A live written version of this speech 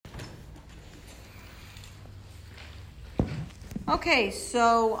Okay,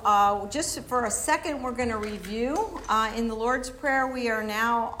 so just for a second, we're going to review. In the Lord's Prayer, we are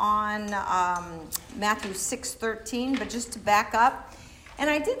now on Matthew 6:13, but just to back up. And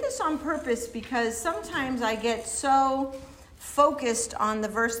I did this on purpose because sometimes I get so focused on the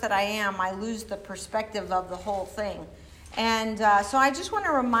verse that I lose the perspective of the whole thing. And so I just want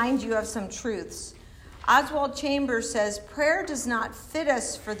to remind you of some truths. Oswald Chambers says, prayer does not fit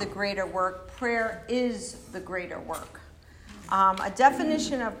us for the greater work. Prayer is the greater work. A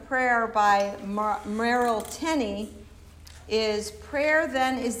definition of prayer by Merrill Tenney is prayer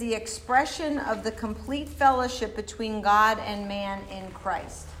then is the expression of the complete fellowship between God and man in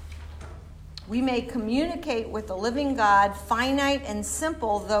Christ. We may communicate with the living God, finite and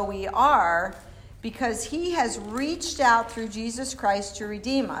simple though we are, because he has reached out through Jesus Christ to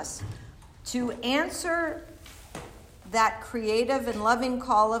redeem us. To answer that creative and loving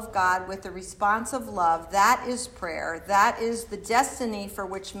call of God with the response of love, that is prayer. That is the destiny for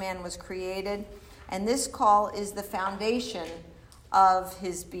which man was created. And this call is the foundation of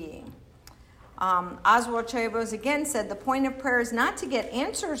his being. Oswald Chambers again said, the point of prayer is not to get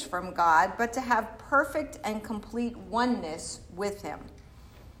answers from God, but to have perfect and complete oneness with him.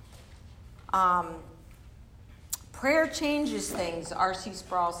 Prayer changes things, R.C.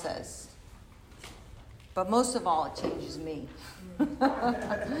 Sproul says. But most of all, it changes me.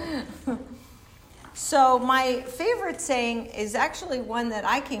 So my favorite saying is actually one that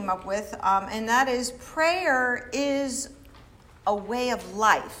I came up with, and that is prayer is a way of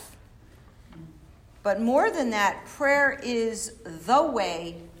life. But more than that, prayer is the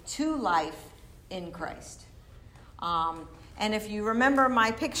way to life in Christ. And if you remember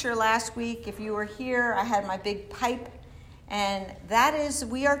my picture last week, if you were here, I had my big pipe, and that is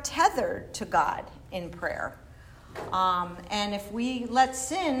we are tethered to God in prayer. And if we let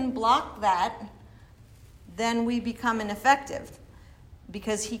sin block that, then we become ineffective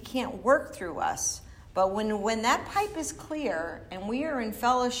because he can't work through us. But when that pipe is clear and we are in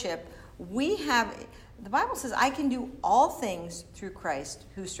fellowship, the Bible says, I can do all things through Christ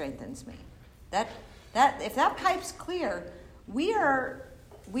who strengthens me. That if that pipe's clear, we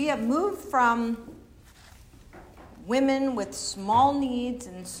have moved from women with small needs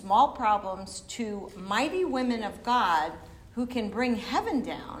and small problems to mighty women of God who can bring heaven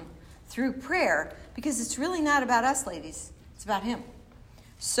down through prayer, because it's really not about us, ladies. It's about him.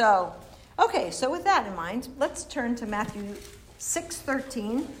 So with that in mind, let's turn to Matthew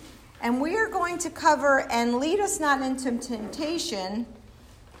 6:13, and we are going to cover, and lead us not into temptation.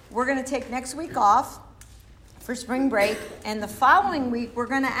 We're going to take next week off for spring break, and the following week we're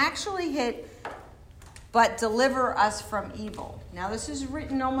going to actually hit but deliver us from evil. Now, this is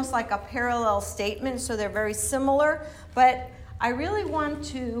written almost like a parallel statement, so they're very similar. But I really want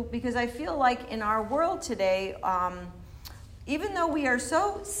to, because I feel like in our world today, even though we are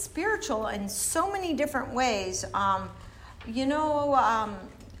so spiritual in so many different ways,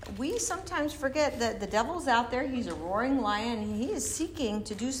 we sometimes forget that the devil's out there. He's a roaring lion, and he is seeking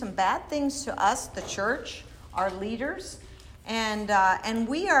to do some bad things to us, the church, our leaders. And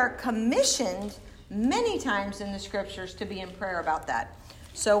we are commissioned many times in the scriptures to be in prayer about that.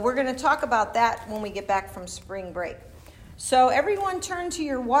 So we're going to talk about that when we get back from spring break. So everyone turn to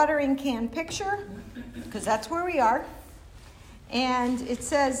your watering can picture, because that's where we are. And it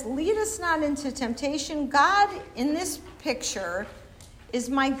says, lead us not into temptation. God in this picture is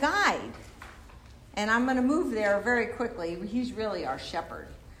my guide. And I'm going to move there very quickly. He's really our shepherd.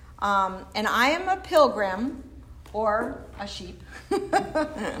 And I am a pilgrim or a sheep.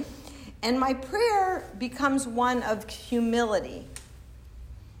 And my prayer becomes one of humility.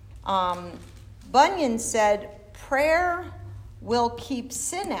 Bunyan said, prayer will keep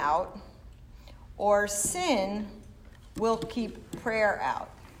sin out, or sin will keep prayer out.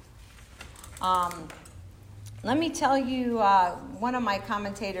 Let me tell you, one of my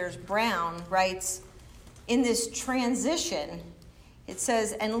commentators, Brown, writes, in this transition, it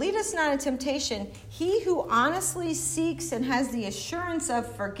says, and lead us not into temptation. He who honestly seeks and has the assurance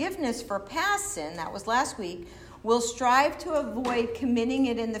of forgiveness for past sin, that was last week, will strive to avoid committing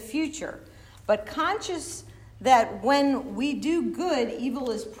it in the future. But conscious that when we do good, evil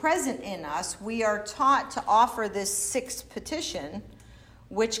is present in us, we are taught to offer this sixth petition,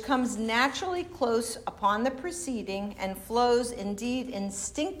 which comes naturally close upon the preceding and flows indeed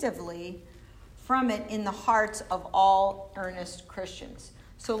instinctively from it in the hearts of all earnest Christians.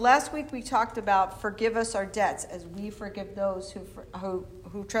 So last week we talked about forgive us our debts as we forgive those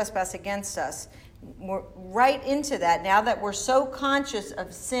who trespass against us. We're right into that. Now that we're so conscious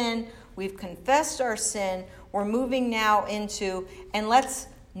of sin, we've confessed our sin, we're moving now into, and let's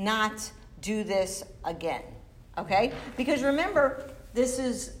not do this again. Okay? Because remember,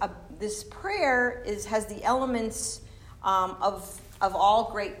 this prayer has the elements of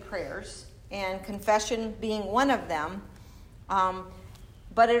all great prayers, and confession being one of them.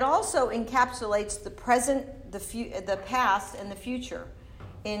 But it also encapsulates the present, the past, and the future.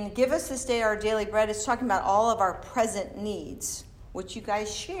 In Give Us This Day Our Daily Bread, it's talking about all of our present needs, which you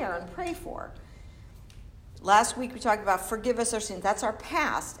guys share and pray for. Last week we talked about forgive us our sins. That's our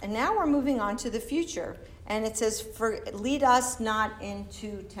past. And now we're moving on to the future. And it says, lead us not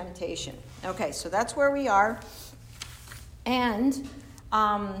into temptation. Okay, so that's where we are. And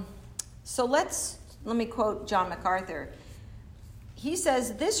so let me quote John MacArthur. He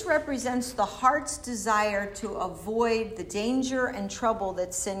says, this represents the heart's desire to avoid the danger and trouble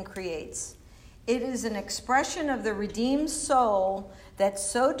that sin creates. It is an expression of the redeemed soul that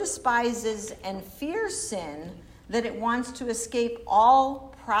so despises and fears sin that it wants to escape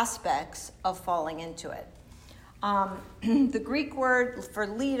all prospects of falling into it. The Greek word for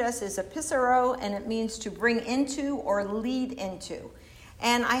lead us is epissero, and it means to bring into or lead into.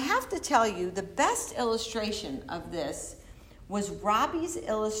 And I have to tell you, the best illustration of this was Robbie's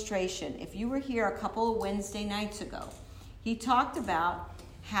illustration. If you were here a couple of Wednesday nights ago, he talked about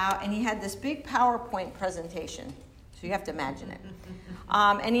how, and he had this big PowerPoint presentation, so you have to imagine it.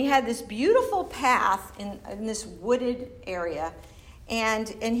 And he had this beautiful path in this wooded area, and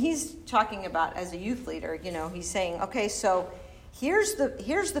he's talking about, as a youth leader, he's saying, okay, so here's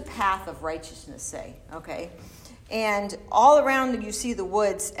the path of righteousness, say, okay? And all around you see the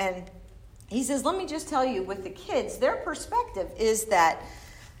woods, and he says, let me just tell you, with the kids, their perspective is that,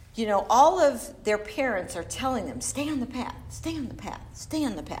 all of their parents are telling them, stay on the path, stay on the path, stay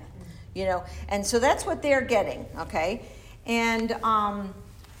on the path, And so that's what they're getting, okay? And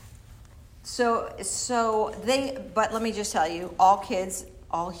but let me just tell you, all kids,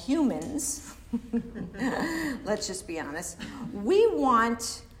 all humans, let's just be honest, we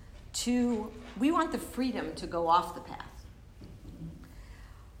want the freedom to go off the path.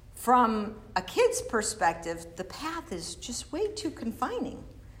 From a kid's perspective, the path is just way too confining.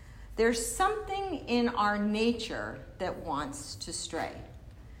 There's something in our nature that wants to stray.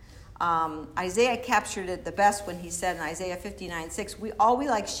 Isaiah captured it the best when he said in Isaiah 59:6, we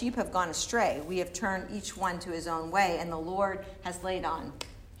like sheep have gone astray. We have turned each one to his own way, and the Lord has laid on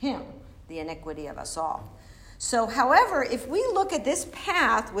him the iniquity of us all. So, however, if we look at this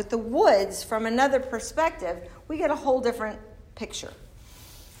path with the woods from another perspective, we get a whole different picture.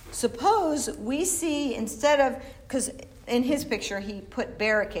 Suppose we see, instead of, because in his picture he put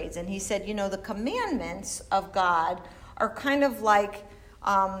barricades, and he said, the commandments of God are kind of like,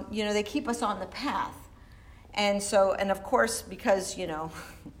 they keep us on the path. And so, and of course, because,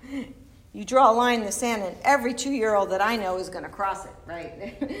 you draw a line in the sand and every 2-year-old that I know is going to cross it,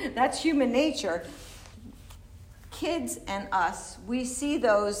 right? That's human nature. Kids and us, we see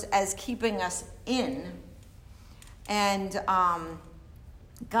those as keeping us in. And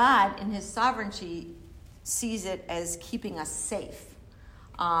God, in his sovereignty, sees it as keeping us safe.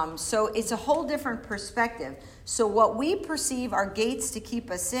 So it's a whole different perspective. So what we perceive are gates to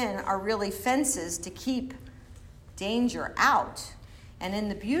keep us in are really fences to keep danger out. And in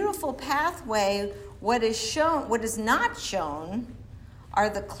the beautiful pathway, what is not shown are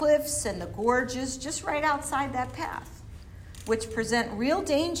the cliffs and the gorges just right outside that path, which present real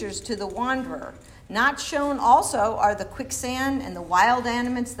dangers to the wanderer. Not shown also are the quicksand and the wild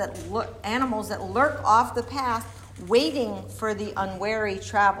animals that lurk off the path, waiting for the unwary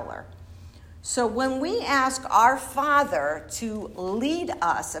traveler. So when we ask our Father to lead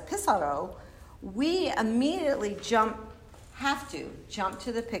us, epissaro, we immediately have to jump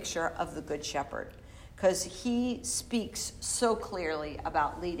to the picture of the Good Shepherd, because he speaks so clearly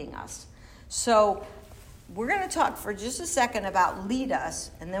about leading us. So we're going to talk for just a second about lead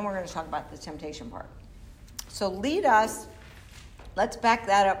us, and then we're going to talk about the temptation part. So lead us, let's back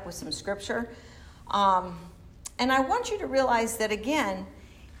that up with some scripture. And I want you to realize that, again,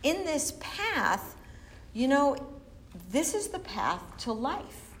 in this path, this is the path to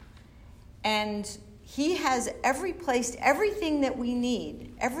life. And he has everything that we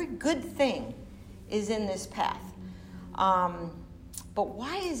need, every good thing is in this path. But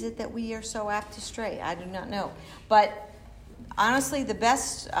why is it that we are so apt to stray? I do not know. But honestly, the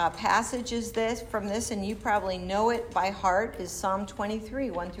best passage is from this, and you probably know it by heart, is Psalm 23,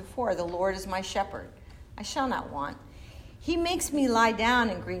 1-4. The Lord is my shepherd. I shall not want. He makes me lie down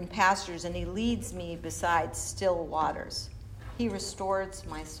in green pastures, and he leads me beside still waters. He restores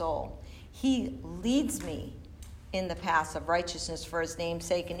my soul. He leads me in the paths of righteousness for his name's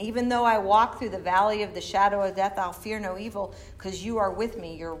sake. And even though I walk through the valley of the shadow of death, I'll fear no evil, because you are with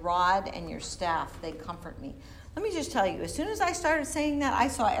me. Your rod and your staff, they comfort me. Let me just tell you, as soon as I started saying that, I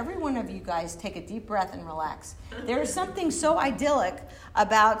saw every one of you guys take a deep breath and relax. There is something so idyllic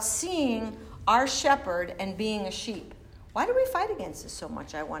about seeing our shepherd and being a sheep. Why do we fight against this so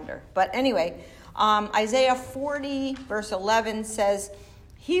much, I wonder? But anyway, Isaiah 40, verse 11 says,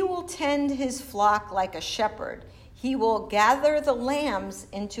 he will tend his flock like a shepherd. He will gather the lambs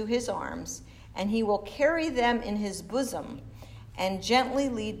into his arms, and he will carry them in his bosom and gently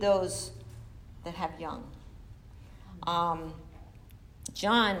lead those that have young.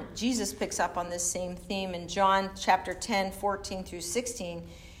 Jesus picks up on this same theme in John chapter 10, 14 through 16.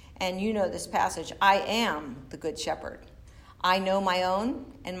 And you know this passage. I am the good shepherd. I know my own,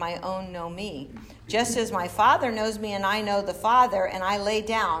 and my own know me. Just as my Father knows me, and I know the Father, and I lay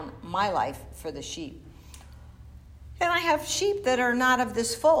down my life for the sheep. And I have sheep that are not of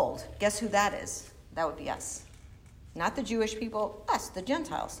this fold. Guess who that is? That would be us. Not the Jewish people, us, the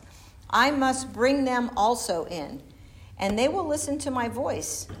Gentiles. I must bring them also in, and they will listen to my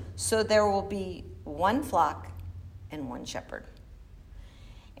voice. So there will be one flock and one shepherd.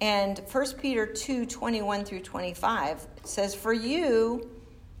 And 1 Peter 2, 21 through 25 says, for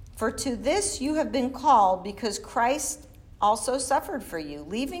to this you have been called, because Christ also suffered for you,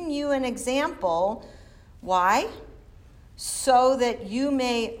 leaving you an example. Why? So that you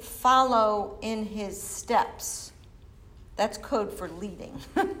may follow in his steps. That's code for leading.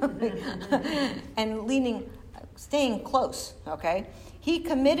 And leading, staying close, okay? He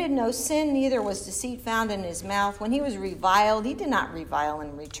committed no sin, neither was deceit found in his mouth. When he was reviled, he did not revile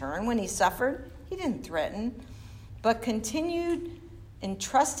in return. When he suffered, he didn't threaten, but continued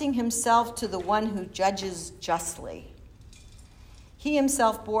entrusting himself to the one who judges justly. He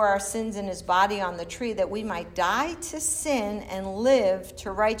himself bore our sins in his body on the tree, that we might die to sin and live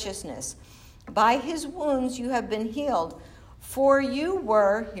to righteousness. By his wounds you have been healed. For you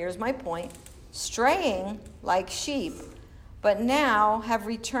were, here's my point, straying like sheep, but now have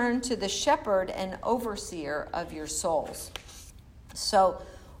returned to the shepherd and overseer of your souls. So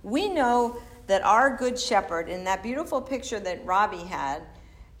we know that our good shepherd, in that beautiful picture that Robbie had,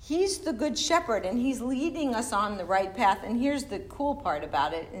 he's the good shepherd, and he's leading us on the right path. And here's the cool part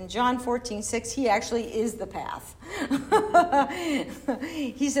about it. In John 14:6, he actually is the path.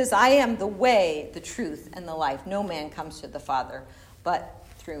 He says, I am the way, the truth, and the life. No man comes to the Father but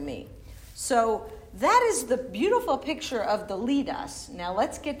through me. So that is the beautiful picture of the lead us. Now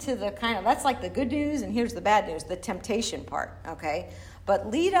let's get to the that's like the good news, and here's the bad news, the temptation part, okay? But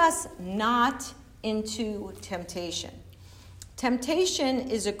lead us not into temptation. Temptation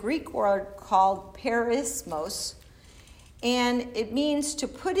is a Greek word called perismos, and it means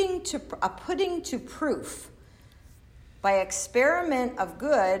putting to proof by experiment of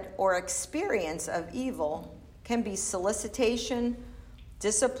good or experience of evil. Can be solicitation,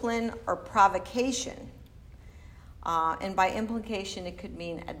 discipline, or provocation. And by implication, it could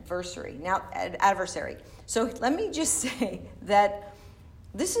mean adversary. So let me just say that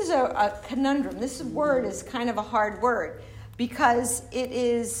this is a conundrum. This word is kind of a hard word, because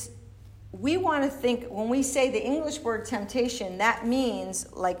we want to think, when we say the English word temptation, that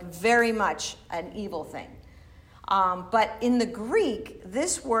means like very much an evil thing. But in the Greek,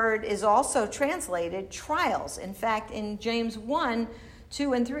 this word is also translated trials. In fact, in James 1,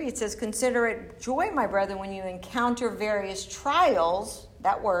 2, and 3, it says, consider it joy, my brethren, when you encounter various trials,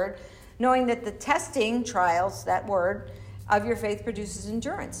 that word, knowing that the testing, trials, that word, of your faith produces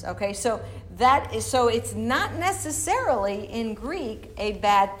endurance. Okay, so it's not necessarily in Greek a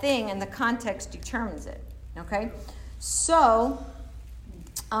bad thing, and the context determines it. Okay, so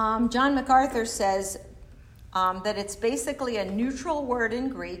John MacArthur says that it's basically a neutral word in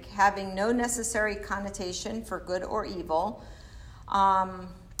Greek, having no necessary connotation for good or evil.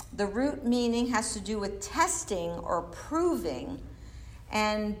 The root meaning has to do with testing or proving,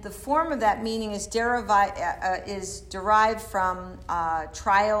 and the form of that meaning is derived from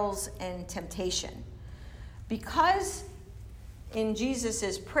trials and temptation. Because in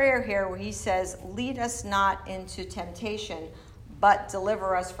Jesus' prayer here, where he says, lead us not into temptation, but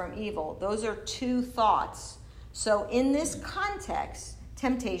deliver us from evil, those are two thoughts. So in this context,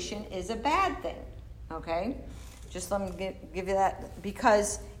 temptation is a bad thing, okay? Just let me give you that,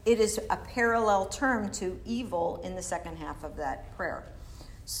 because it is a parallel term to evil in the second half of that prayer.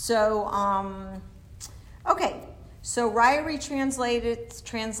 So, okay. So Ryrie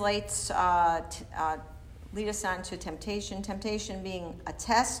translates lead us on to temptation. Temptation being a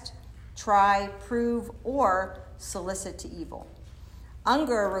test, try, prove, or solicit to evil.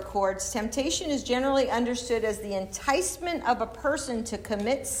 Unger records, temptation is generally understood as the enticement of a person to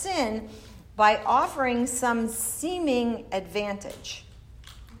commit sin by offering some seeming advantage.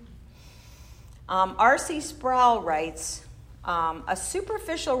 R.C. Sproul writes, a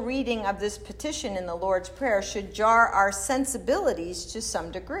superficial reading of this petition in the Lord's Prayer should jar our sensibilities to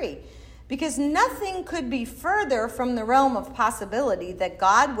some degree, because nothing could be further from the realm of possibility that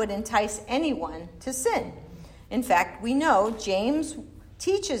God would entice anyone to sin. In fact, we know James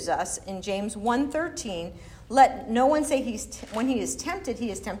teaches us in James 1:13, let no one say when he is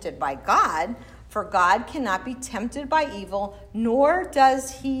tempted by God, for God cannot be tempted by evil, nor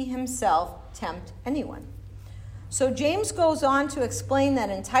does he himself tempt anyone. So James goes on to explain that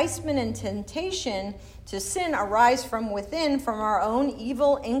enticement and temptation to sin arise from within, from our own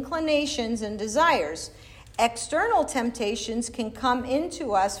evil inclinations and desires. External temptations can come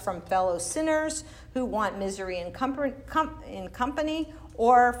into us from fellow sinners who want misery in company,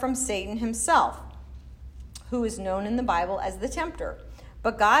 or from Satan himself, who is known in the Bible as the tempter.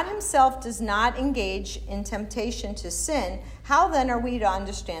 But God himself does not engage in temptation to sin. How then are we to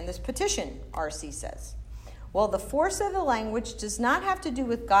understand this petition, R.C. says? Well, the force of the language does not have to do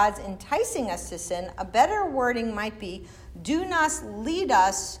with God's enticing us to sin. A better wording might be, do not lead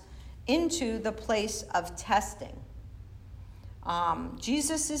us into the place of testing.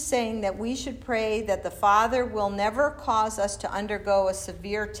 Jesus is saying that we should pray that the Father will never cause us to undergo a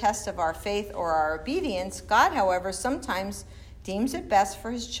severe test of our faith or our obedience. God, however, sometimes deems it best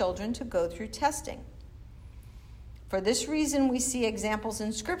for his children to go through testing. For this reason, we see examples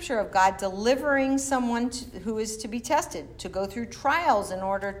in Scripture of God delivering someone who is to be tested, to go through trials in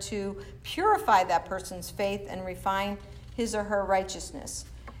order to purify that person's faith and refine his or her righteousness.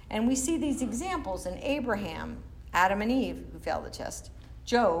 And we see these examples in Abraham, Adam and Eve, who failed the test.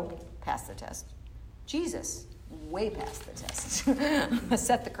 Job passed the test. Jesus, way past the test.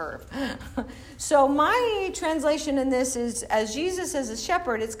 Set the curve. So my translation in this is, as Jesus as a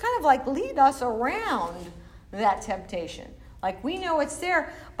shepherd, it's kind of like lead us around that temptation. Like, we know it's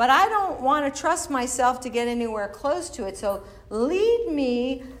there, but I don't want to trust myself to get anywhere close to it. So lead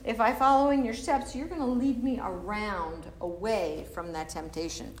me, if I follow in your steps, you're going to lead me around, away from that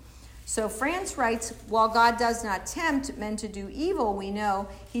temptation. So France writes, while God does not tempt men to do evil, we know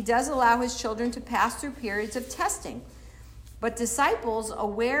he does allow his children to pass through periods of testing. But disciples,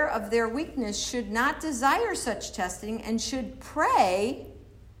 aware of their weakness, should not desire such testing and should pray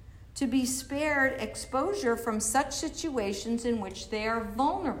to be spared exposure from such situations in which they are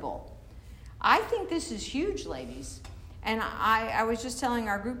vulnerable. I think this is huge, ladies. And I was just telling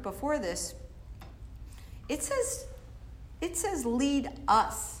our group before this, it says lead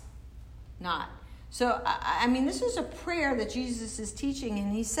us, not. So, I mean, this is a prayer that Jesus is teaching,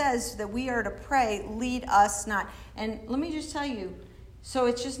 and he says that we are to pray, lead us not. And let me just tell you, so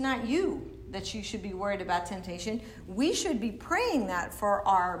it's just not you that you should be worried about temptation. We should be praying that for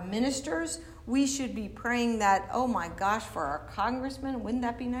our ministers. We should be praying that, oh my gosh, for our congressmen. Wouldn't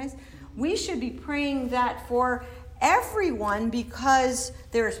that be nice? We should be praying that for everyone, because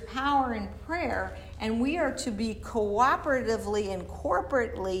there's power in prayer, and we are to be cooperatively and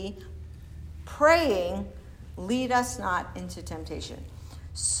corporately praying, lead us not into temptation.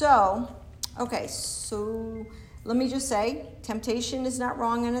 So, okay, so let me just say, temptation is not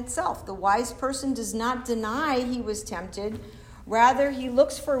wrong in itself. The wise person does not deny he was tempted. Rather, he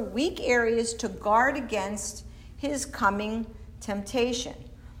looks for weak areas to guard against his coming temptation.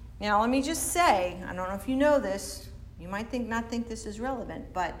 Now, let me just say, I don't know if you know this, you might not think this is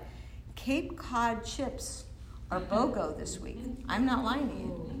relevant, but Cape Cod chips are BOGO this week. I'm not lying to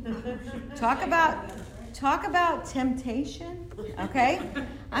you. Talk about temptation, okay?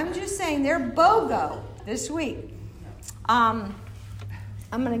 I'm just saying they're BOGO this week. I'm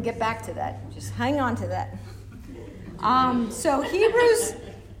going to get back to that. Just hang on to that. So Hebrews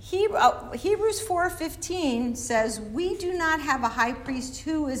 4:15 says, we do not have a high priest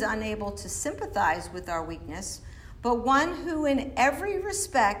who is unable to sympathize with our weakness, but one who in every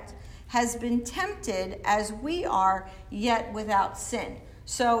respect has been tempted as we are, yet without sin.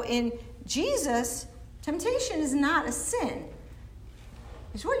 So in Jesus, temptation is not a sin.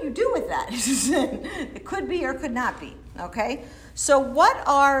 It's what you do with that is a sin. It could be or could not be, okay? So what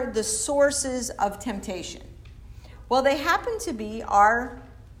are the sources of temptation? Well, they happen to be our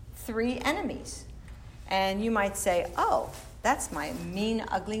three enemies. And you might say, oh, that's my mean,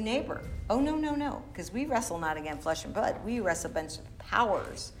 ugly neighbor. Oh, no, because we wrestle not against flesh and blood. We wrestle against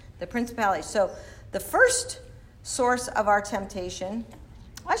powers, the principalities. So the first source of our temptation,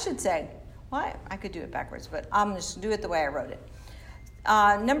 I should say, well, I could do it backwards, but I'm just going to do it the way I wrote it.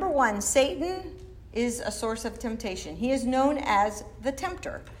 Number one, Satan is a source of temptation. He is known as the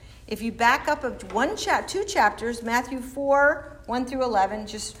tempter. If you back up of two chapters, Matthew 4, 1 through 11,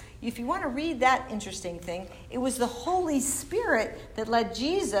 just if you want to read that interesting thing, it was the Holy Spirit that led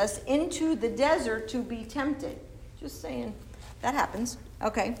Jesus into the desert to be tempted. Just saying, that happens.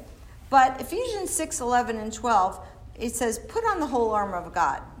 Okay. But Ephesians 6:11 and 12, it says, put on the whole armor of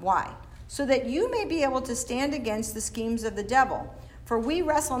God. Why? So that you may be able to stand against the schemes of the devil. For we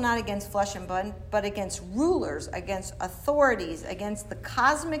wrestle not against flesh and blood, but against rulers, against authorities, against the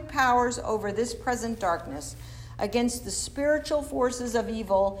cosmic powers over this present darkness, against the spiritual forces of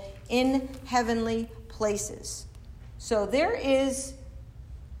evil in heavenly places. So there is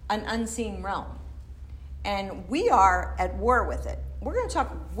an unseen realm, and we are at war with it. We're going to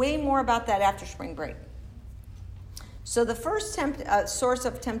talk way more about that after spring break. So the first source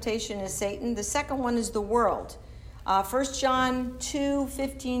of temptation is Satan. The second one is the world. 1 John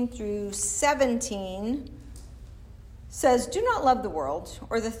 2:15 through 17 says, do not love the world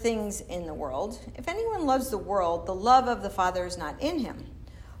or the things in the world. If anyone loves the world, the love of the Father is not in him.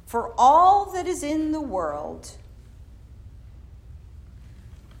 For all that is in the world,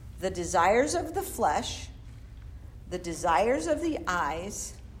 the desires of the flesh, the desires of the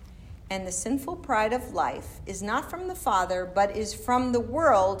eyes, and the sinful pride of life is not from the Father, but is from the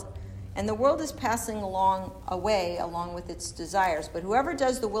world, and the world is passing away along with its desires. But whoever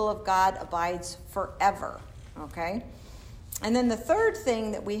does the will of God abides forever. Okay? And then the third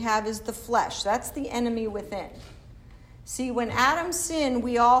thing that we have is the flesh. That's the enemy within. See, when Adam sinned,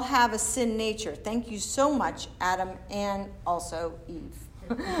 we all have a sin nature. Thank you so much, Adam, and also Eve.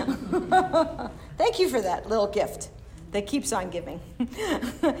 Thank you for that little gift that keeps on giving.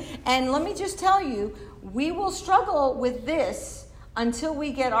 And let me just tell you, we will struggle with this until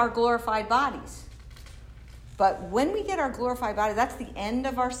we get our glorified bodies. But when we get our glorified body, that's the end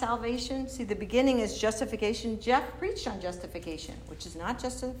of our salvation. See, the beginning is justification. Jeff preached on justification, which is not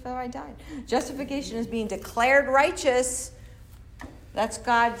justified died. Justification is being declared righteous. That's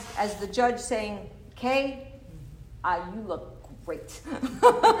God as the judge saying, Kay, you look great.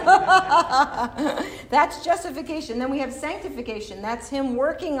 That's justification. Then we have sanctification. That's him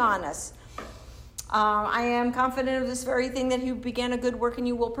working on us. I am confident of this very thing, that you began a good work and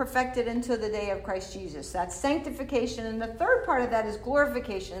you will perfect it until the day of Christ Jesus. That's sanctification. And the third part of that is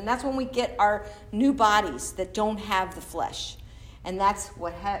glorification. And that's when we get our new bodies that don't have the flesh. And that's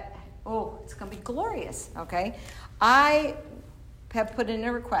what, it's going to be glorious, okay? I have put in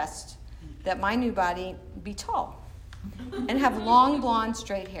a request that my new body be tall and have long, blonde,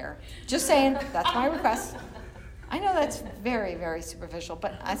 straight hair. Just saying, that's my request. I know that's very, very superficial,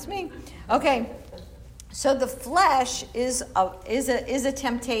 but that's me. Okay, so the flesh is a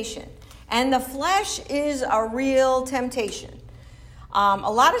temptation, and the flesh is a real temptation.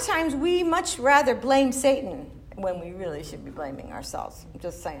 A lot of times we much rather blame Satan when we really should be blaming ourselves. I'm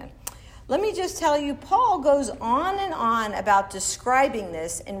just saying. Let me just tell you, Paul goes on and on about describing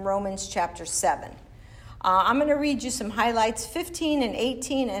this in Romans chapter 7. I'm going to read you some highlights, 15 and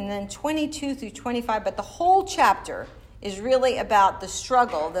 18, and then 22 through 25. But the whole chapter is really about the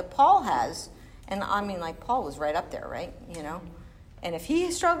struggle that Paul has. And I mean, like, Paul was right up there, right? You know? And if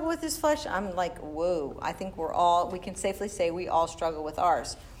he struggled with his flesh, I'm like, whoa. I think we can safely say we all struggle with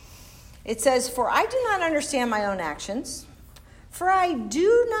ours. It says, for I do not understand my own actions, for I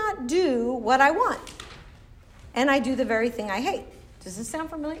do not do what I want, and I do the very thing I hate. Does this sound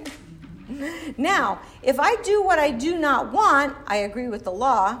familiar? Now, if I do what I do not want, I agree with the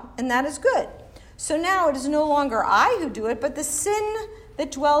law, and that is good. So now it is no longer I who do it, but the sin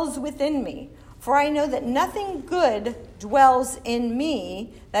that dwells within me. For I know that nothing good dwells in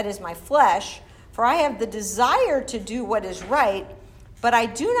me, that is my flesh, for I have the desire to do what is right, but I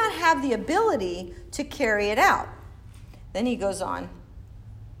do not have the ability to carry it out. Then he goes on,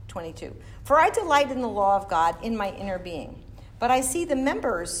 22. For I delight in the law of God in my inner being, but I see the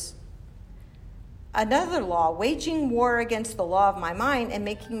members, another law, waging war against the law of my mind and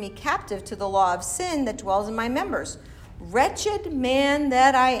making me captive to the law of sin that dwells in my members. Wretched man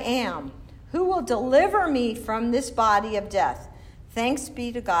that I am, who will deliver me from this body of death? Thanks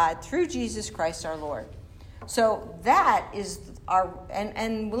be to God through Jesus Christ our Lord. So that is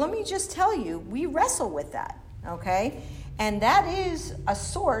and let me just tell you, we wrestle with that, okay? And that is a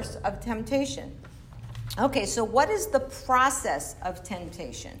source of temptation. Okay, so what is the process of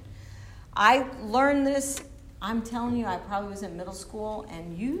temptation? I learned this, I'm telling you, I probably was in middle school,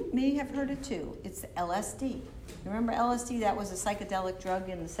 and you may have heard it too. It's LSD. You remember LSD? That was a psychedelic drug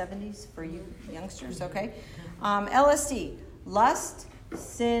in the 70s for you youngsters, okay? LSD, lust,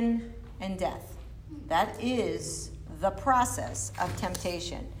 sin, and death. That is the process of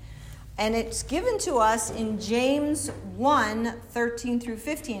temptation. And it's given to us in James 1, 13 through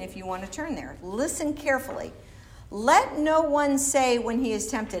 15, if you want to turn there. Listen carefully. Let no one say when he is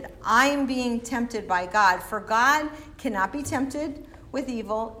tempted, I am being tempted by God. For God cannot be tempted with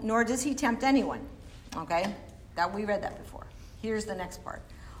evil, nor does he tempt anyone. Okay? We read that before. Here's the next part.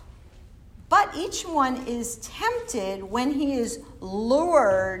 But each one is tempted when he is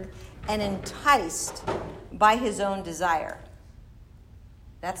lured and enticed by his own desire.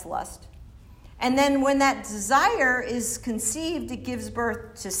 That's lust. And then when that desire is conceived, it gives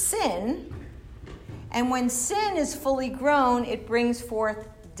birth to sin. And when sin is fully grown, it brings forth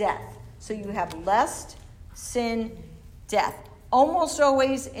death. So you have lust, sin, death. Almost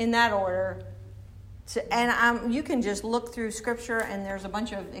always in that order. And you can just look through Scripture, and there's a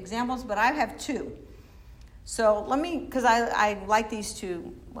bunch of examples, but I have two. So let me, because I like these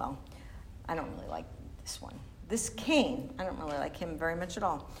two. Well, I don't really like this one. This Cain, I don't really like him very much at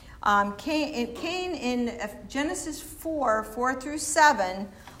all. Cain in Genesis 4 through 7,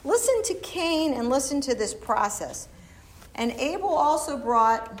 listen to Cain and listen to this process. And Abel also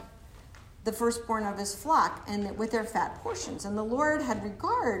brought the firstborn of his flock and with their fat portions. And the Lord had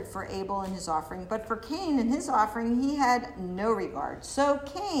regard for Abel and his offering, but for Cain and his offering he had no regard. So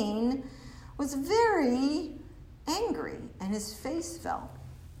Cain was very angry, and his face fell.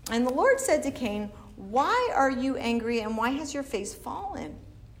 And the Lord said to Cain, why are you angry, and why has your face fallen?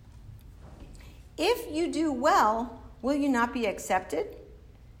 If you do well, will you not be accepted?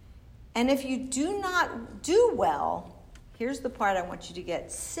 And if you do not do well, here's the part I want you to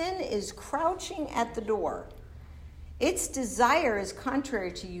get. Sin is crouching at the door. Its desire is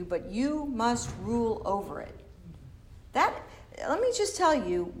contrary to you, but you must rule over it. Let me just tell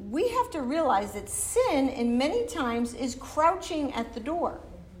you, we have to realize that sin, in many times, is crouching at the door.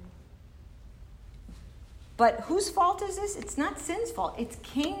 But whose fault is this? It's not sin's fault. It's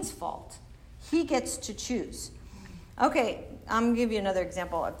Cain's fault. He gets to choose. Okay, I'm going to give you another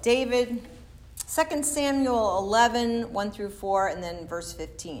example of David. 2 Samuel 11, 1 through 4, and then verse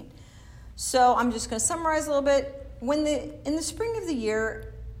 15. So I'm just going to summarize a little bit. In the spring of the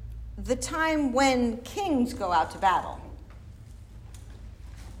year, the time when kings go out to battle,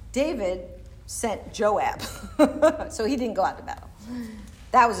 David sent Joab. So he didn't go out to battle.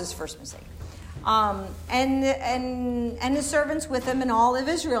 That was his first mistake. And his servants with him and all of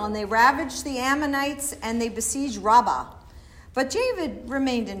Israel. And they ravaged the Ammonites and they besieged Rabbah. But David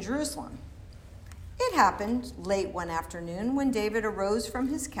remained in Jerusalem. It happened late one afternoon when David arose from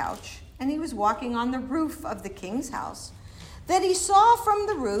his couch and he was walking on the roof of the king's house that he saw from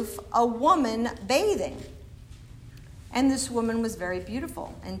the roof a woman bathing. And this woman was very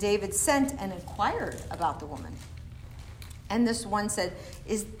beautiful. And David sent and inquired about the woman. And this one said,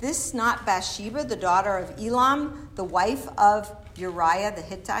 is this not Bathsheba, the daughter of Elam, the wife of Uriah the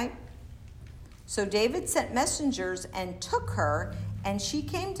Hittite? So David sent messengers and took her, and she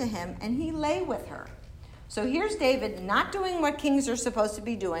came to him, and he lay with her. So here's David not doing what kings are supposed to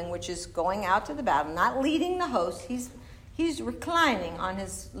be doing, which is going out to the battle, not leading the host. He's reclining on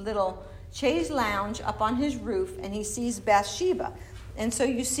his little chaise lounge up on his roof, and he sees Bathsheba. And so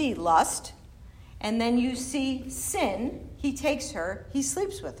you see lust, and then you see sin. He takes her, he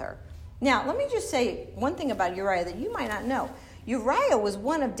sleeps with her. Now, let me just say one thing about Uriah that you might not know. Uriah was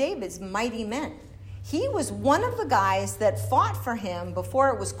one of David's mighty men. He was one of the guys that fought for him before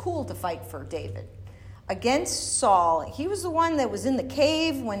it was cool to fight for David against Saul. He was the one that was in the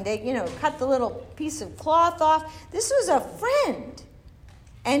cave when they, cut the little piece of cloth off. This was a friend.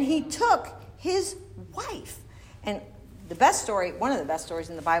 And he took his wife. And the best story, one of the best stories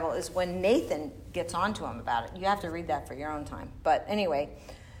in the Bible, is when Nathan gets onto him about it. You have to read that for your own time. But anyway,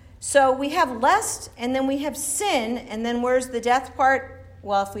 so we have lust, and then we have sin, and then where's the death part?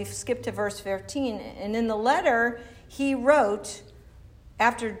 Well, if we skip to verse 15, and in the letter he wrote,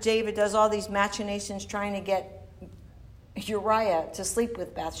 after David does all these machinations trying to get Uriah to sleep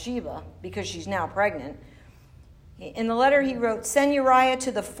with Bathsheba because she's now pregnant, in the letter he wrote, send Uriah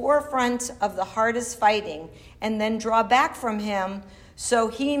to the forefront of the hardest fighting and then draw back from him so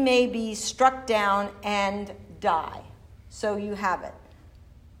he may be struck down and die. So you have it.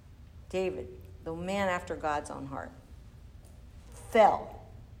 David, the man after God's own heart, fell.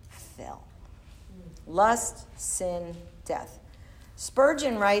 Lust, sin, death.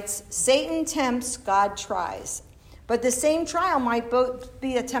 Spurgeon writes, Satan tempts, God tries. But the same trial might both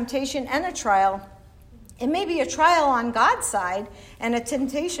be a temptation and a trial. It may be a trial on God's side and a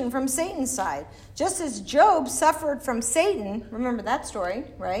temptation from Satan's side. Just as Job suffered from Satan, remember that story,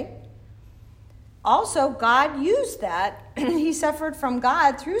 right? Also, God used that. He suffered from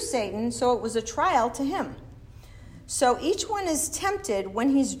God through Satan, so it was a trial to him. So each one is tempted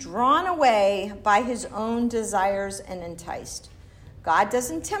when he's drawn away by his own desires and enticed. God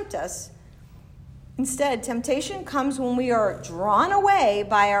doesn't tempt us. Instead, temptation comes when we are drawn away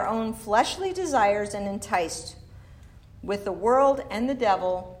by our own fleshly desires and enticed, with the world and the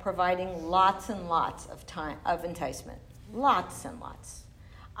devil providing lots and lots of enticement. Lots and lots.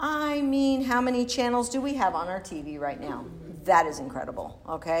 I mean, how many channels do we have on our TV right now? That is incredible,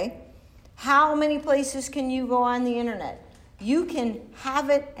 okay? How many places can you go on the internet? You can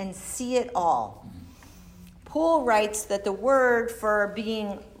have it and see it all. Poole writes that the word for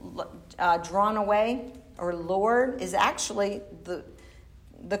being drawn away or lured is actually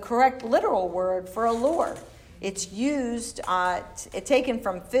the correct literal word for a lure. It's used, taken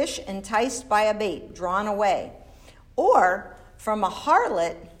from fish enticed by a bait, drawn away, or from a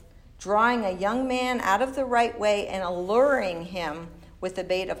harlot drawing a young man out of the right way and alluring him with the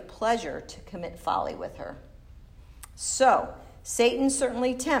bait of pleasure to commit folly with her. So, Satan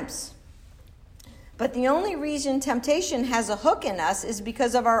certainly tempts. But the only reason temptation has a hook in us is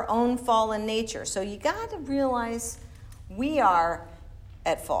because of our own fallen nature. So you got to realize we are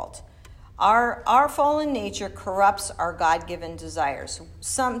at fault. Our fallen nature corrupts our God-given desires.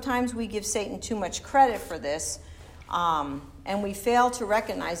 Sometimes we give Satan too much credit for this, and we fail to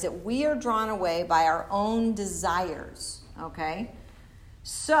recognize that we are drawn away by our own desires, okay?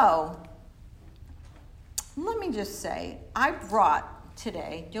 So, let me just say, I brought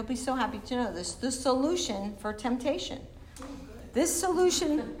today, you'll be so happy to know this, the solution for temptation. This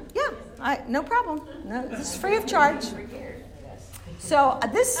solution, no problem. No, this is free of charge. So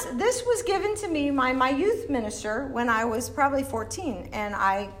this was given to me by my youth minister when I was probably 14, and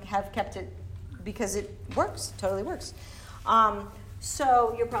I have kept it because it works, totally works.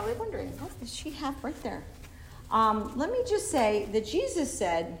 So you're probably wondering, what does she have right there? Let me just say that Jesus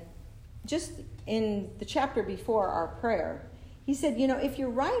said, just in the chapter before our prayer, he said, if your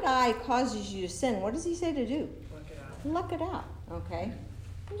right eye causes you to sin, what does he say to do? Pluck it out, okay?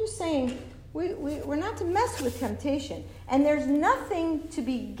 I'm just saying, we're not to mess with temptation. And there's nothing to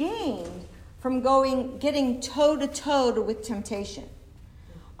be gained from getting toe-to-toe with temptation.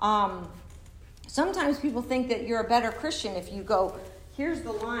 Sometimes people think that you're a better Christian if you go, here's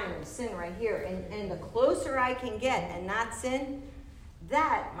the line of sin right here, and the closer I can get and not sin,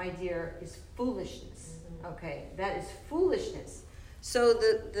 that, my dear, is foolishness. Okay, that is foolishness. So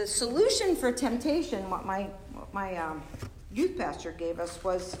the solution for temptation, what my youth pastor gave us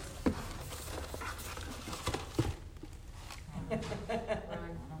was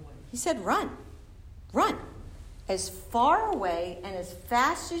he said, run as far away and as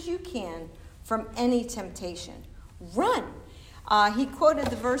fast as you can from any temptation. Run. He quoted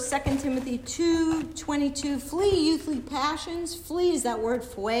the verse 2 Timothy 2:22, flee youthly passions. Flee is that word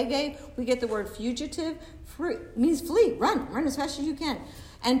fuege. We get the word fugitive. Means flee, run as fast as you can.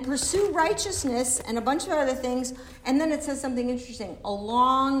 And pursue righteousness and a bunch of other things. And then it says something interesting,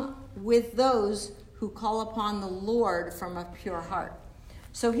 along with those who call upon the Lord from a pure heart.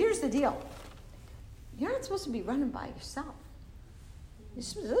 So here's the deal. You're not supposed to be running by yourself.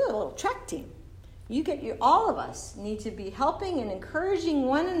 This is a little track team. All of us need to be helping and encouraging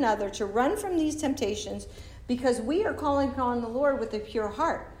one another to run from these temptations because we are calling upon the Lord with a pure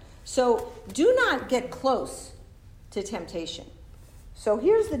heart. So do not get close to temptation. So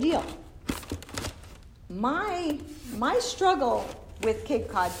here's the deal. My struggle with Cape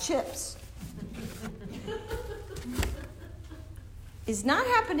Cod chips is not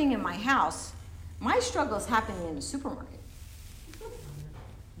happening in my house. My struggle is happening in the supermarket.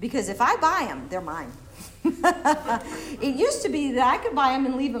 Because if I buy them, they're mine. It used to be that I could buy them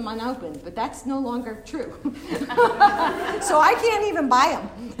and leave them unopened, but that's no longer true. So I can't even buy them.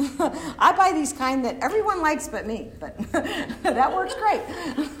 I buy these kind that everyone likes but me, but that works great.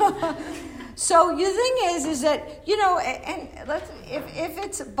 So the thing is that, and if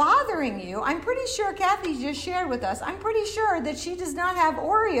it's bothering you, I'm pretty sure Kathy just shared with us, I'm pretty sure that she does not have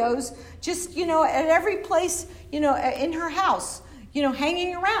Oreos just, at every place, in her house,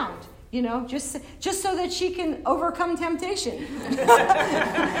 hanging around, just so that she can overcome temptation.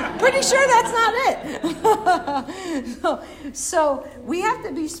 Pretty sure that's not it. So we have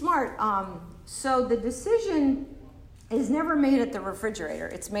to be smart. So the decision is never made at the refrigerator.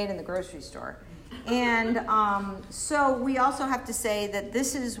 It's made in the grocery store. And so we also have to say that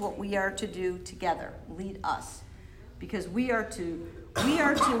this is what we are to do together. Lead us. Because we are to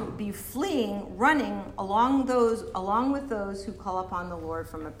be fleeing, running along with those who call upon the Lord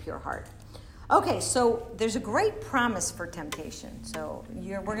from a pure heart. Okay, so there's a great promise for temptation. So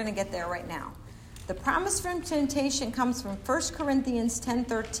we're going to get there right now. The promise from temptation comes from 1 Corinthians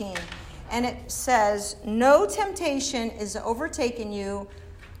 10:13, and it says, "No temptation is overtaken you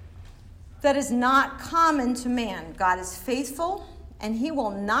that is not common to man. God is faithful, and he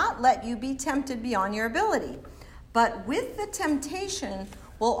will not let you be tempted beyond your ability. But with the temptation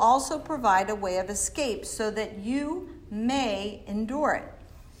will also provide a way of escape so that you may endure it.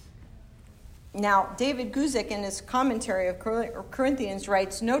 Now, David Guzik, in his commentary of Corinthians,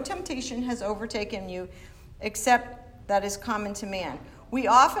 writes, no temptation has overtaken you except that is common to man. We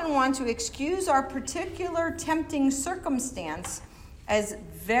often want to excuse our particular tempting circumstance as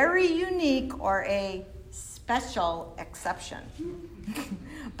very unique or a special exception.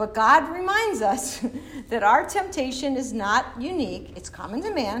 But God reminds us that our temptation is not unique. It's common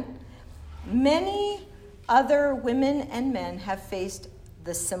to man. Many other women and men have faced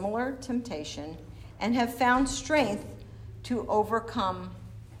the similar temptation and have found strength to overcome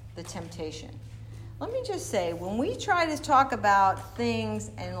the temptation. Let me just say, when we try to talk about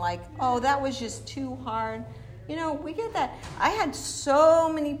things and like, oh, that was just too hard, we get that. I had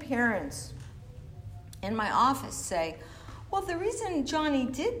so many parents in my office say, well, the reason Johnny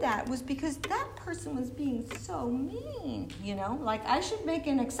did that was because that person was being so mean, like I should make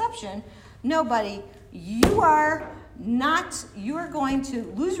an exception. Nobody, you are going to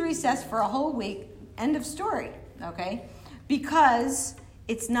lose recess for a whole week, end of story, okay? Because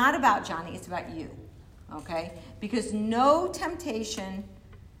it's not about Johnny, it's about you, okay? Because no temptation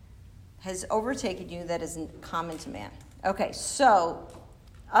has overtaken you that isn't common to man. Okay, so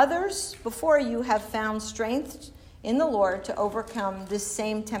others before you have found strength in the Lord to overcome this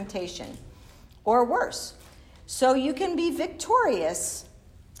same temptation, or worse. So you can be victorious,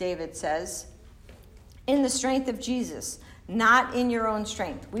 David says, in the strength of Jesus, not in your own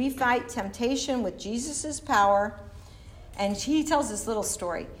strength. We fight temptation with Jesus' power, and he tells this little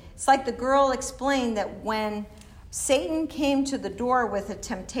story. It's like the girl explained that when Satan came to the door with a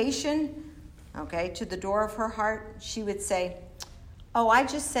temptation, to the door of her heart, she would say, oh, I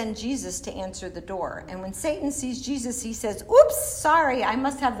just send Jesus to answer the door. And when Satan sees Jesus, he says, oops, sorry, I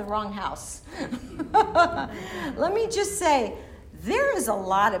must have the wrong house. Let me just say, there is a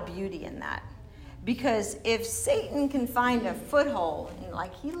lot of beauty in that. Because if Satan can find a foothold, and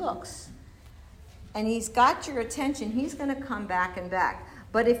like he looks, and he's got your attention, he's going to come back and back.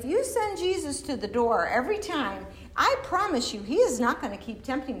 But if you send Jesus to the door every time, I promise you, he is not going to keep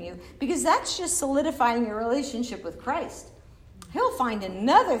tempting you, because that's just solidifying your relationship with Christ. He'll find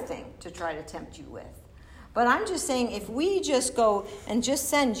another thing to try to tempt you with. But I'm just saying, if we just go and just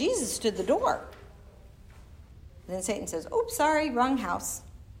send Jesus to the door, then Satan says, oops, sorry, wrong house,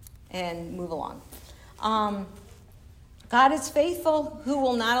 and move along. God is faithful, who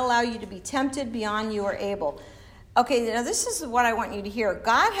will not allow you to be tempted beyond you are able. Okay, now this is what I want you to hear.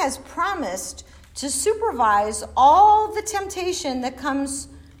 God has promised to supervise all the temptation that comes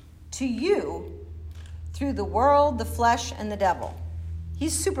to you through the world, the flesh, and the devil.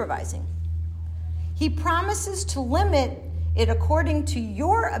 He's supervising. He promises to limit it according to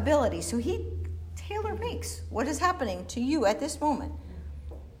your ability. So he tailor-makes what is happening to you at this moment,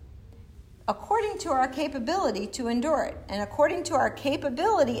 according to our capability to endure it, and according to our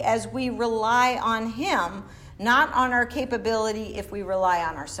capability as we rely on him, not on our capability if we rely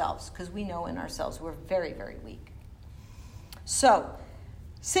on ourselves, because we know in ourselves we're very, very weak. So,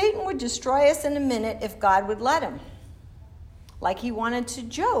 Satan would destroy us in a minute if God would let him. Like he wanted to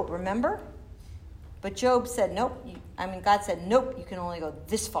Job, remember? But Job said, nope. God said, nope, you can only go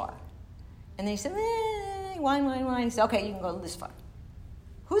this far. And then he said, whine. He said, okay, you can go this far.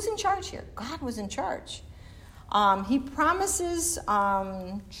 Who's in charge here? God was in charge. He promises,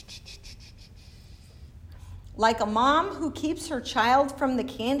 like a mom who keeps her child from the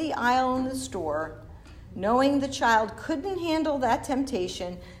candy aisle in the store, knowing the child couldn't handle that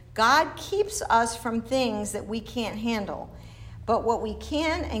temptation, God keeps us from things that we can't handle. But what we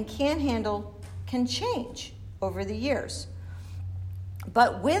can and can't handle can change over the years.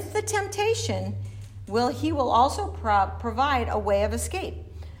 But with the temptation, he will also provide a way of escape.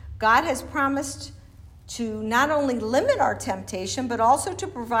 God has promised to not only limit our temptation, but also to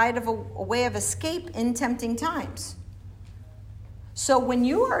provide a way of escape in tempting times. So when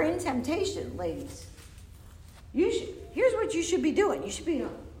you are in temptation, ladies, here's what you should be doing. You should be going,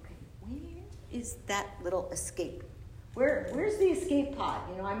 okay, where is that little escape? Where's the escape pod?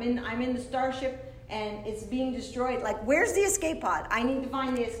 I'm in the starship and it's being destroyed. Like, where's the escape pod? I need to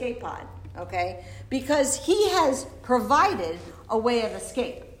find the escape pod, okay? Because he has provided a way of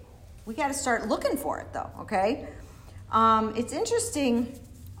escape. We got to start looking for it, though, okay? It's interesting.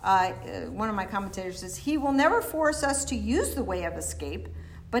 One of my commentators says, he will never force us to use the way of escape,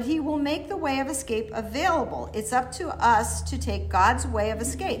 but he will make the way of escape available. It's up to us to take God's way of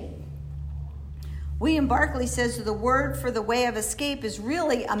escape. William Barclay says the word for the way of escape is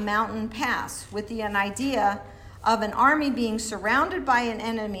really a mountain pass, with an idea of an army being surrounded by an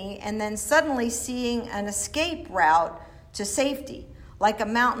enemy and then suddenly seeing an escape route to safety. Like a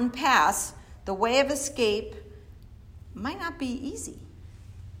mountain pass, the way of escape might not be easy,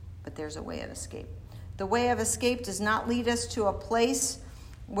 but there's a way of escape. The way of escape does not lead us to a place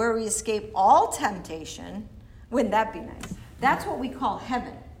where we escape all temptation. Wouldn't that be nice? That's what we call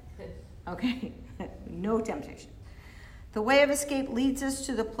heaven. Okay? No temptation. The way of escape leads us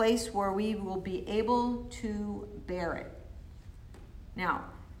to the place where we will be able to bear it. Now,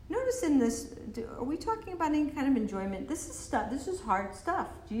 notice in this, are we talking about any kind of enjoyment? This is hard stuff.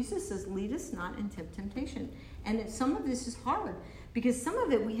 Jesus says, lead us not into temptation. And some of this is hard because some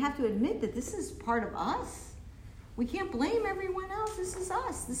of it we have to admit that this is part of us. We can't blame everyone else. This is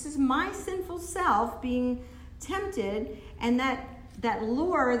us. This is my sinful self being tempted, and that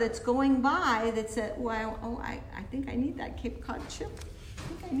lure that's going by that said, I think I need that Cape Cod chip. I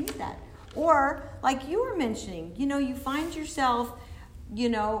think I need that. Or, like you were mentioning, you find yourself,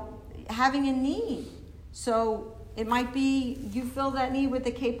 having a need. So it might be you fill that need with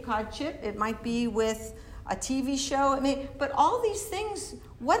the Cape Cod chip. It might be with a TV show. But all these things,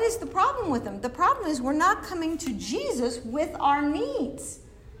 what is the problem with them? The problem is we're not coming to Jesus with our needs.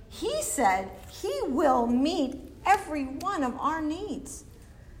 He said he will meet every one of our needs.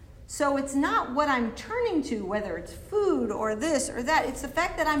 So it's not what I'm turning to, whether it's food or this or that. It's the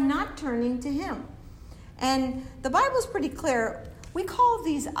fact that I'm not turning to him. And the Bible's pretty clear. We call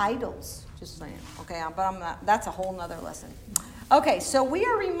these idols. Just saying. Okay, but I'm not. That's a whole nother lesson. Okay, so we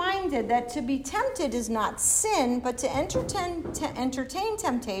are reminded that to be tempted is not sin, but to entertain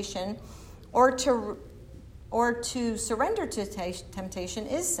temptation or to surrender to temptation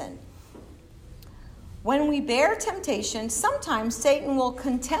is sin. When we bear temptation, sometimes Satan will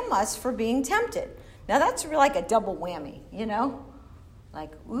condemn us for being tempted. Now that's like a double whammy,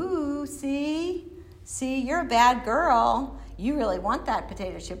 Like, ooh, see, you're a bad girl. You really want that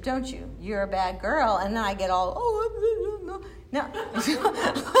potato chip, don't you? You're a bad girl. And then I get all, no.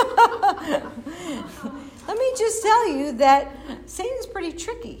 Let me just tell you that Satan's pretty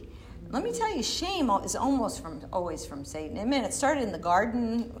tricky. Let me tell you, shame is always from Satan. Amen. It started in the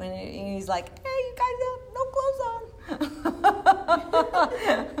garden when he's like, hey, you guys have no clothes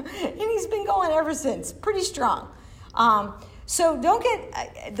on. And he's been going ever since. Pretty strong. So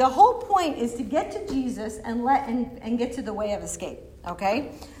the whole point is to get to Jesus and get to the way of escape.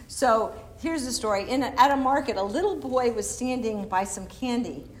 Okay? So here's the story. At a market, a little boy was standing by some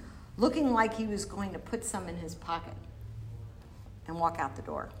candy, looking like he was going to put some in his pocket and walk out the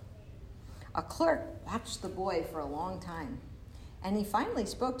door. A clerk watched the boy for a long time, and he finally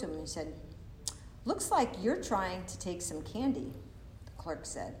spoke to him and he said, looks like you're trying to take some candy, the clerk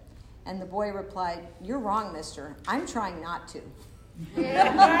said. And the boy replied, you're wrong, mister. I'm trying not to.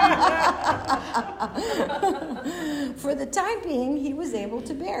 For the time being, he was able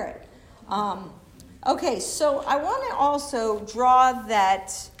to bear it. Okay, so I want to also draw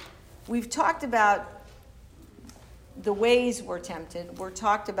that we've talked about the ways we're tempted. We're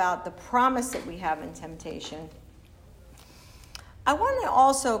talked about the promise that we have in temptation. I want to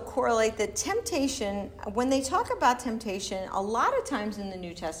also correlate that temptation, when they talk about temptation, a lot of times in the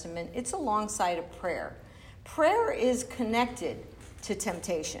New Testament, it's alongside of prayer. Prayer is connected to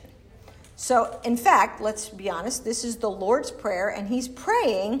temptation. So, in fact, let's be honest, this is the Lord's Prayer, and he's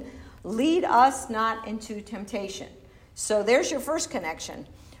praying, lead us not into temptation. So there's your first connection.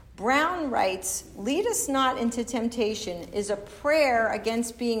 Brown writes, lead us not into temptation is a prayer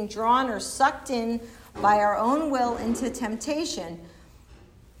against being drawn or sucked in by our own will into temptation.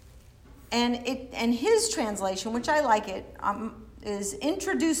 And his translation, which I like it, is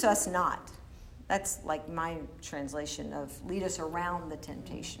introduce us not. That's like my translation of lead us around the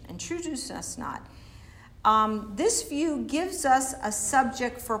temptation. Introduce us not. This view gives us a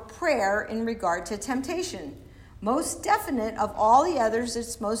subject for prayer in regard to temptation. Most definite of all the others,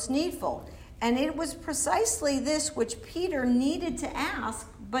 it's most needful. And it was precisely this which Peter needed to ask,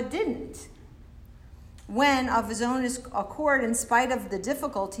 but didn't. When, of his own accord, in spite of the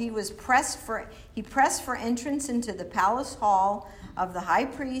difficulty, he pressed for entrance into the palace hall of the high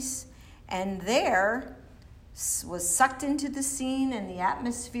priest, and there was sucked into the scene and the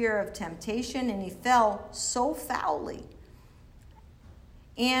atmosphere of temptation, and he fell so foully.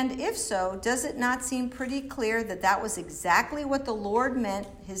 And if so, does it not seem pretty clear that that was exactly what the Lord meant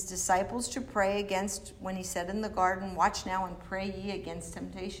his disciples to pray against when he said in the garden, watch now and pray ye against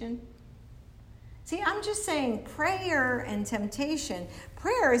temptation? See, I'm just saying prayer and temptation.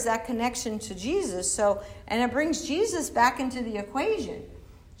 Prayer is that connection to Jesus. And it brings Jesus back into the equation.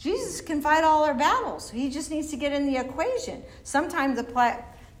 Jesus can fight all our battles. He just needs to get in the equation. Sometimes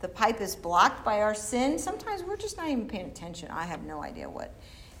the pipe is blocked by our sin. Sometimes we're just not even paying attention. I have no idea what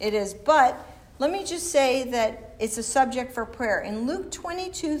it is. But let me just say that it's a subject for prayer. In Luke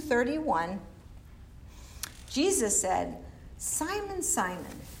 22:31, Jesus said, "Simon,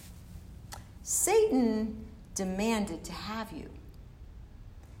 Simon, Satan demanded to have you,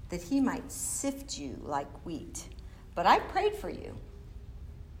 that he might sift you like wheat. But I prayed for you,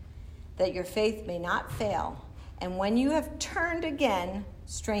 that your faith may not fail. And when you have turned again,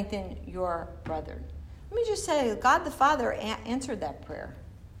 strengthen your brethren." Let me just say, God the Father answered that prayer.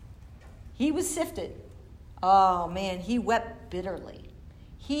 He was sifted. Oh, man, he wept bitterly.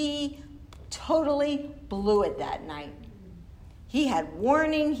 He totally blew it that night. He had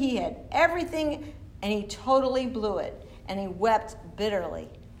warning, he had everything, and he totally blew it. And he wept bitterly.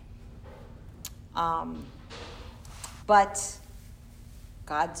 But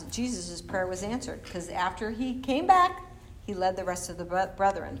Jesus' prayer was answered, because after he came back, he led the rest of the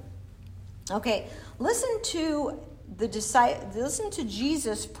brethren. Okay, listen to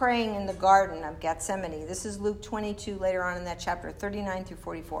Jesus praying in the Garden of Gethsemane. This is Luke 22, later on in that chapter, 39 through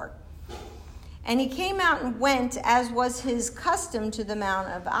 44. "And he came out and went, as was his custom, to the Mount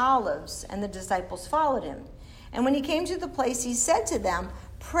of Olives, and the disciples followed him. And when he came to the place, he said to them,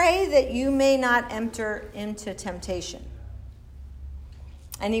 'Pray that you may not enter into temptation.'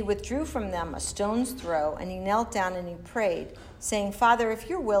 And he withdrew from them a stone's throw, and he knelt down and he prayed, saying, 'Father, if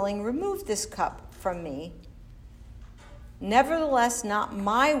you're willing, remove this cup from me. Nevertheless, not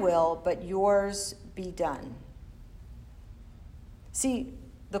my will, but yours be done.'" See,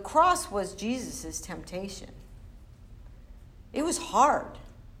 the cross was Jesus' temptation. It was hard.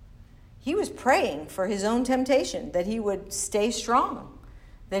 He was praying for his own temptation, that he would stay strong,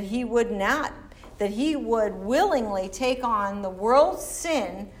 that he would willingly take on the world's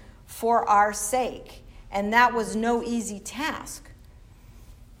sin for our sake. And that was no easy task.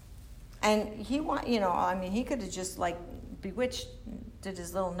 And he could have just bewitched, did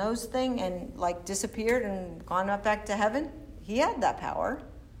his little nose thing and disappeared and gone up back to heaven. He had that power.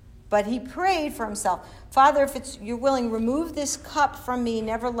 But he prayed for himself. "Father, if you're willing, remove this cup from me.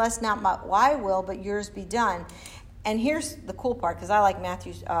 Nevertheless, not my will, but yours be done." And here's the cool part, because I like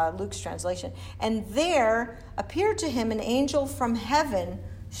Luke's translation. "And there appeared to him an angel from heaven,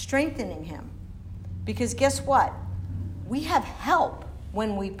 strengthening him." Because guess what? We have help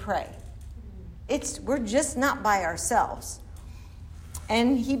when we pray. We're just not by ourselves.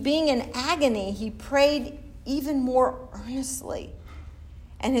 And he, being in agony, he prayed even more earnestly.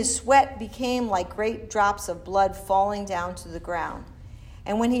 And his sweat became like great drops of blood falling down to the ground.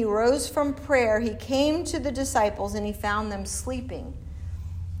 And when he rose from prayer, he came to the disciples, and he found them sleeping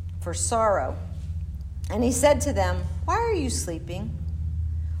for sorrow. And he said to them, "Why are you sleeping?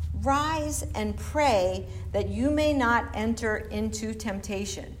 Rise and pray that you may not enter into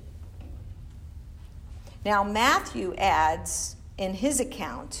temptation." Now Matthew adds in his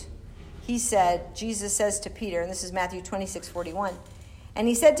account, Jesus says to Peter, and this is Matthew 26:41, "And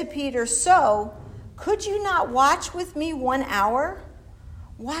he said to Peter, 'So, could you not watch with me 1 hour?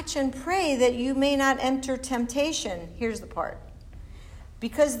 Watch and pray that you may not enter temptation.'" Here's the part.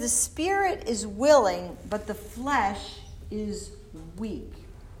 "Because the spirit is willing, but the flesh is weak."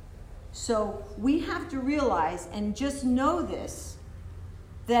 So we have to realize and just know this,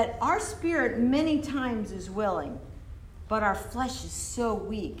 that our spirit many times is willing, but our flesh is so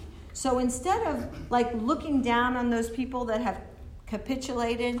weak. So instead of looking down on those people that have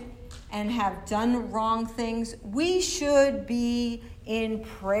capitulated and have done wrong things, we should be in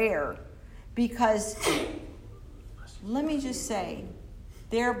prayer. Because let me just say,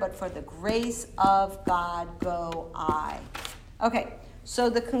 there but for the grace of God go I. Okay, so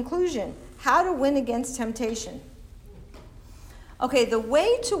the conclusion, how to win against temptation. Okay, the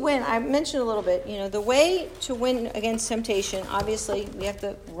way to win, I mentioned a little bit, the way to win against temptation, obviously we have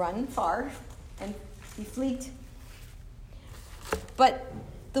to run far and be fleet. But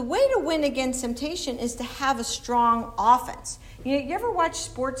the way to win against temptation is to have a strong offense. You ever watch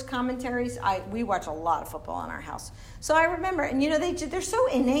sports commentaries? We watch a lot of football in our house. So I remember, and they're so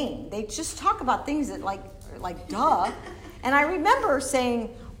inane. They just talk about things that like duh. And I remember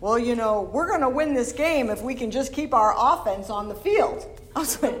saying, "Well, we're going to win this game if we can just keep our offense on the field." I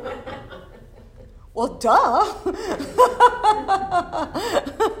was like, well, duh.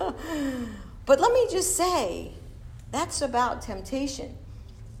 But let me just say, that's about temptation.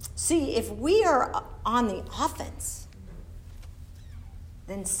 See, if we are on the offense,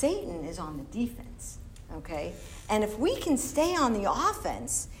 then Satan is on the defense, okay? And if we can stay on the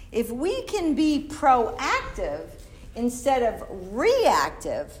offense, if we can be proactive instead of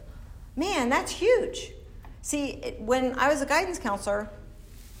reactive, man, that's huge. See, when I was a guidance counselor,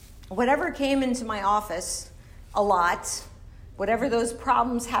 whatever came into my office, a lot, whatever those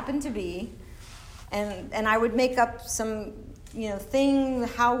problems happened to be, and I would make up some, thing,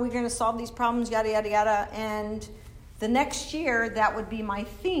 how we're going to solve these problems, yada, yada, yada. And the next year, that would be my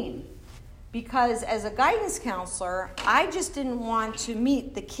theme. Because as a guidance counselor, I just didn't want to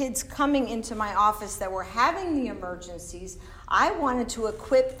meet the kids coming into my office that were having the emergencies. I wanted to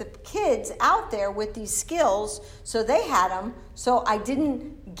equip the kids out there with these skills so they had them, so I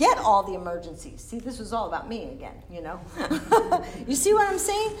didn't get all the emergencies. See, this was all about me again, You see what I'm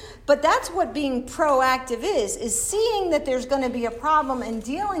saying? But that's what being proactive is seeing that there's going to be a problem and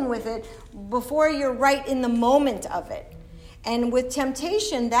dealing with it before you're right in the moment of it. And with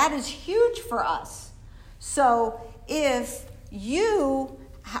temptation, that is huge for us. So if you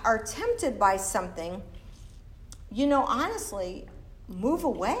are tempted by something, honestly, move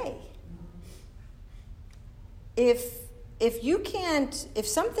away. If you can't, if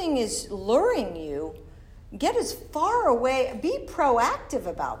something is luring you, get as far away, be proactive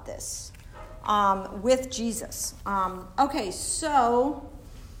about this with Jesus. And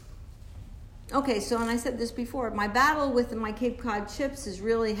I said this before, my battle with my Cape Cod chips is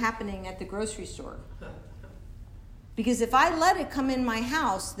really happening at the grocery store. Because if I let it come in my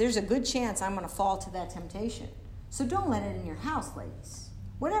house, there's a good chance I'm going to fall to that temptation. So don't let it in your house, ladies.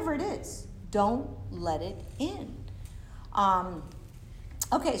 Whatever it is, don't let it in.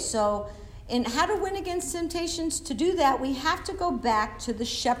 In how to win against temptations, to do that, we have to go back to the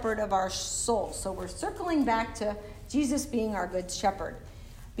shepherd of our soul. So we're circling back to Jesus being our good shepherd.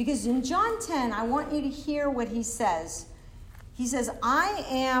 Because in John 10, I want you to hear what he says. He says, I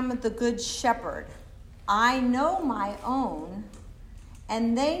am the good shepherd. I know my own,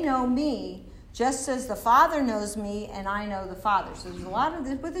 and they know me, just as the Father knows me, and I know the Father. So there's a lot of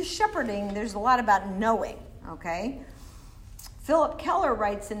this, with the shepherding, there's a lot about knowing, okay? Philip Keller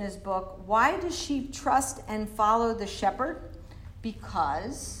writes in his book, why do sheep trust and follow the shepherd?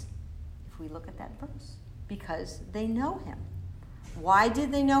 Because, if we look at that verse, because they know him. Why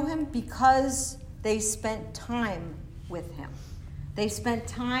did they know him? Because they spent time with him. They spent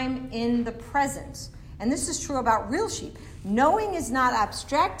time in the presence. And this is true about real sheep. Knowing is not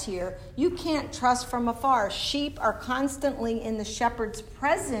abstract here. You can't trust from afar. Sheep are constantly in the shepherd's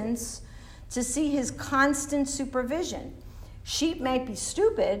presence to see his constant supervision. Sheep may be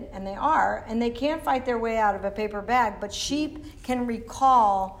stupid, and they are, and they can't fight their way out of a paper bag, but sheep can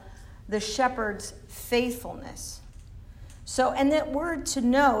recall the shepherd's faithfulness. So, and that word to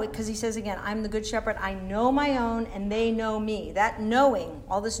know, because he says again, I'm the good shepherd, I know my own, and they know me. That knowing,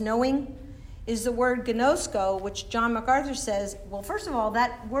 all this knowing, is the word gnosko, which John MacArthur says, well, first of all,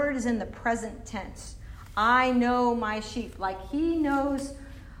 that word is in the present tense. I know my sheep. Like he knows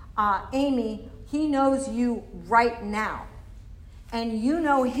Amy, he knows you right now. And you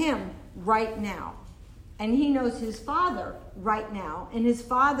know him right now. And he knows his Father right now. And his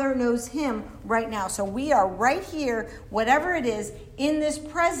Father knows him right now. So we are right here, whatever it is, in this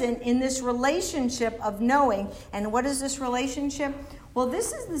present, in this relationship of knowing. And what is this relationship? Well,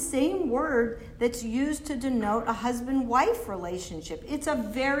 this is the same word that's used to denote a husband-wife relationship. It's a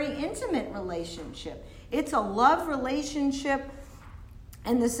very intimate relationship. It's a love relationship.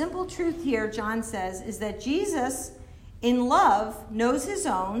 And the simple truth here, John says, is that Jesus, in love, knows his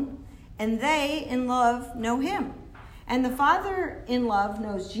own, and they, in love, know him. And the Father, in love,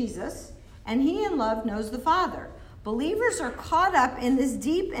 knows Jesus, and he, in love, knows the Father. Believers are caught up in this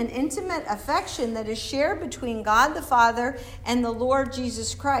deep and intimate affection that is shared between God the Father and the Lord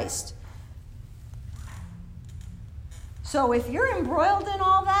Jesus Christ. So if you're embroiled in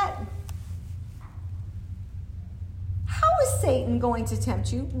all that, how is Satan going to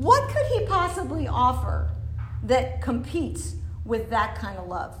tempt you? What could he possibly offer that competes with that kind of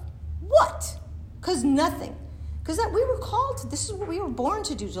love? What? Because nothing. Because that we were called to, this is what we were born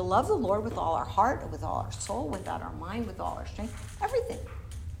to do, to love the Lord with all our heart, with all our soul, without our mind, with all our strength, everything.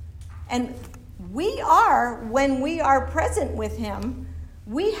 And we are, when we are present with him,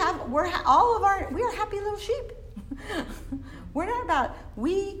 we are happy little sheep. We're not about,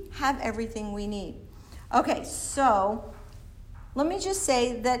 we have everything we need. Okay, so let me just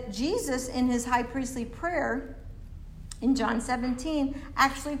say that Jesus, in his high priestly prayer, in John 17,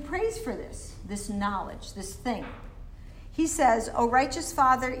 actually prays for this knowledge, this thing. He says, O righteous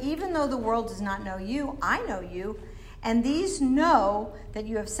Father, even though the world does not know you, I know you, and these know that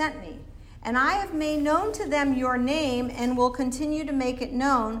you have sent me. And I have made known to them your name and will continue to make it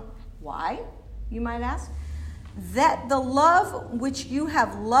known. Why, you might ask? That the love which you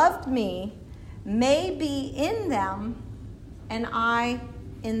have loved me may be in them and I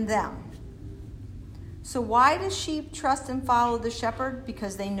in them. So why do sheep trust and follow the shepherd?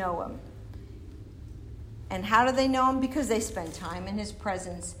 Because they know him. And how do they know him? Because they spend time in his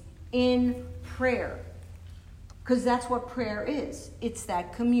presence in prayer. Because that's what prayer is. It's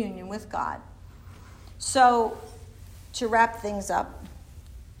that communion with God. So, to wrap things up,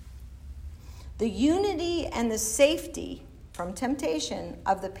 the unity and the safety from temptation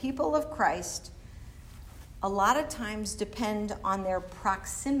of the people of Christ a lot of times depend on their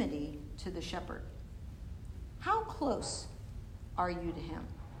proximity to the shepherd. How close are you to him?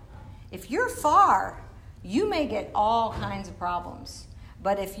 If you're far, you may get all kinds of problems.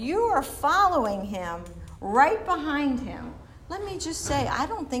 But if you are following him, right behind him, let me just say, I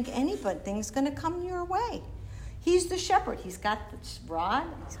don't think anything's going to come your way. He's the shepherd. He's got the rod.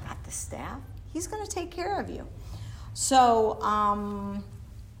 He's got the staff. He's going to take care of you. So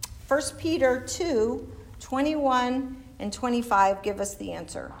 1 Peter 2:21 and 25 give us the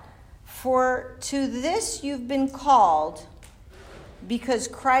answer. For to this you've been called, because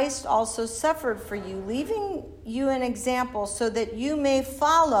Christ also suffered for you, leaving you an example so that you may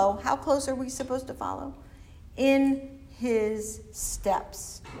follow. How close are we supposed to follow? In his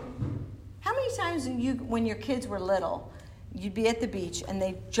steps. How many times when your kids were little, you'd be at the beach and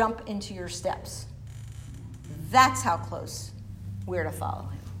they'd jump into your steps? That's how close we're to follow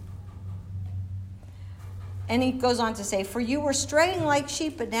him. And he goes on to say, for you were straying like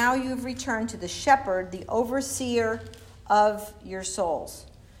sheep, but now you've returned to the shepherd, the overseer of your souls.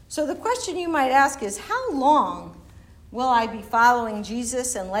 So the question you might ask is, how long will I be following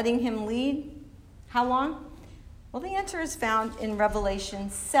Jesus and letting him lead? How long? Well, the answer is found in Revelation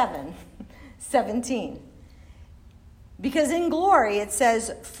 7:17. Because in glory it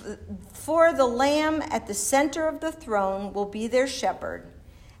says, for the Lamb at the center of the throne will be their shepherd,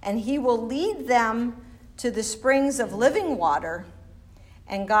 and he will lead them to the springs of living water,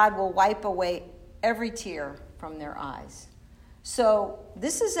 and God will wipe away every tear from their eyes. So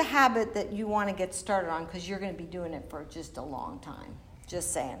this is a habit that you want to get started on, because you're going to be doing it for just a long time.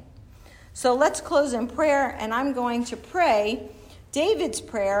 Just saying. So let's close in prayer, and I'm going to pray David's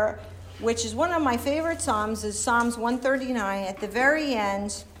prayer, which is one of my favorite Psalms, is Psalms 139 at the very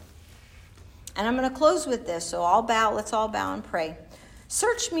end. And I'm going to close with this, so let's all bow and pray.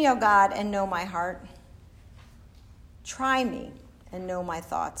 Search me, O God, and know my heart. Try me and know my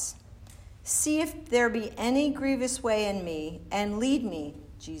thoughts. See if there be any grievous way in me, and lead me,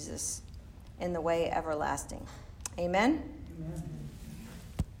 Jesus, in the way everlasting. Amen? Amen.